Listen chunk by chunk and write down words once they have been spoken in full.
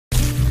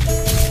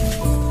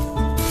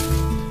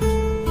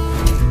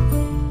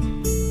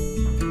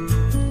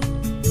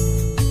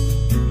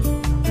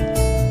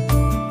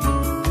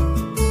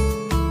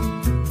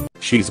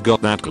She's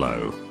got that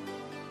glow.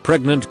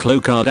 Pregnant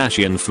Khloe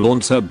Kardashian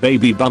flaunts her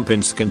baby bump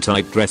in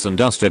skin-tight dress and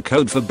duster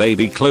coat for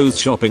baby clothes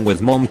shopping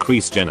with mom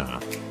Kris Jenner.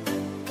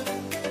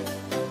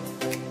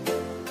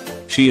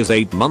 She is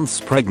 8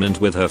 months pregnant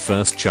with her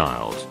first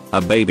child,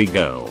 a baby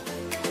girl.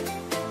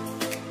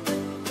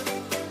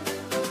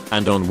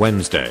 And on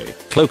Wednesday,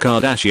 Khloe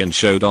Kardashian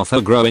showed off her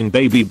growing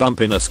baby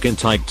bump in a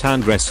skin-tight tan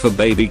dress for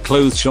baby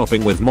clothes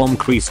shopping with mom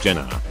Kris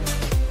Jenner.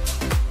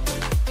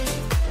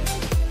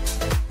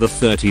 The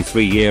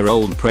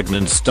 33-year-old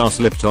pregnant star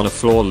slipped on a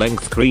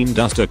floor-length cream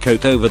duster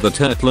coat over the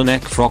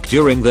turtleneck frock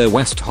during their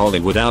West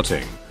Hollywood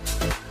outing.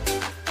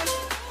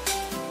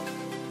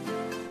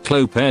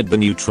 Khloe paired the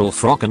neutral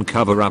frock and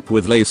cover-up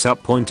with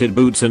lace-up pointed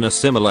boots in a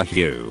similar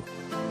hue.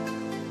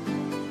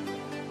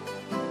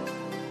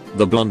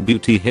 The blonde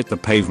beauty hit the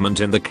pavement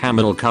in the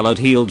camel-colored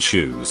heeled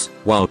shoes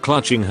while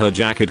clutching her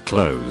jacket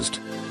closed.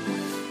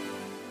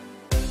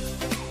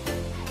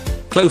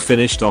 Khloe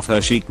finished off her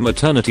chic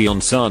maternity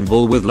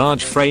ensemble with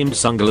large framed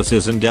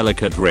sunglasses and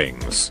delicate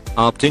rings,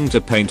 opting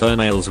to paint her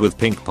nails with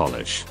pink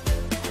polish.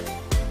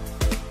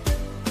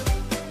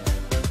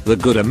 The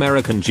Good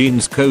American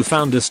Jeans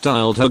co-founder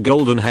styled her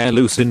golden hair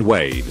loose in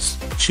waves,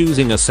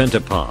 choosing a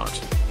center part.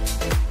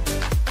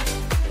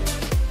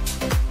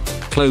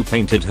 Khloe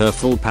painted her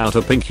full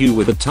powder pink hue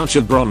with a touch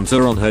of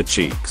bronzer on her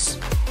cheeks.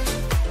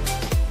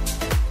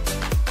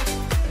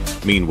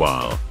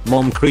 Meanwhile,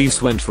 mom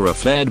Kris went for a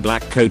flared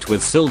black coat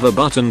with silver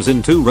buttons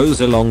in 2 rows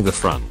along the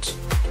front.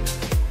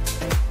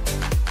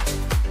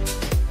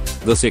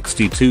 The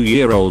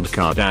 62-year-old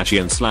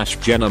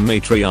Kardashian/Jenner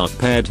matriarch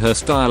paired her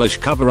stylish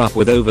cover-up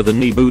with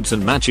over-the-knee boots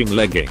and matching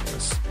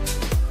leggings.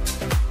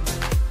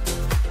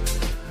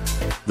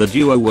 The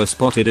duo were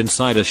spotted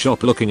inside a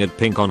shop looking at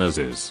pink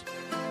honors.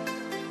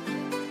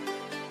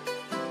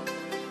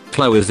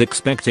 Khloe is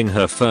expecting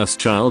her first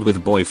child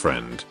with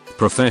boyfriend,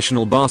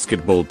 professional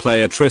basketball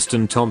player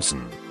Tristan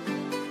Thompson.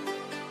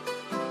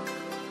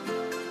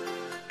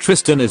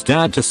 Tristan is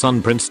dad to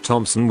son Prince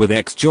Thompson with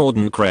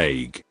ex-Jordan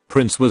Craig.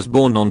 Prince was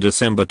born on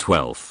December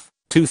 12,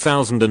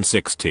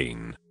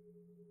 2016.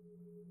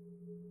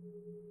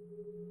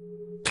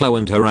 Khloe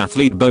and her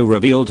athlete beau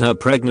revealed her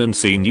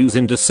pregnancy news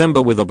in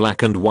December with a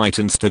black and white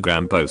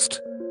Instagram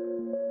post.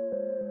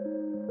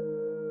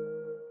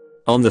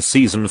 On the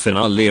season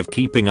finale of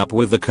Keeping Up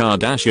with the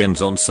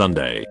Kardashians on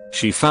Sunday,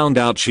 she found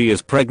out she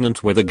is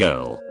pregnant with a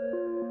girl.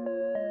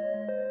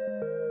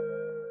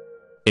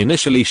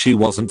 Initially she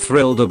wasn't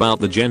thrilled about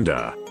the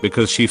gender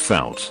because she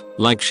felt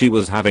like she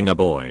was having a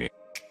boy.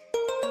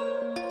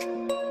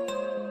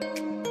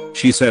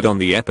 She said on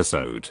the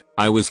episode,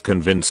 "I was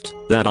convinced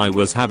that I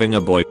was having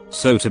a boy,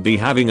 so to be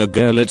having a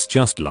girl it's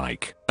just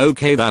like,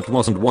 okay, that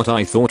wasn't what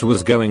I thought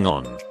was going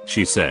on,"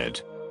 she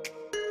said.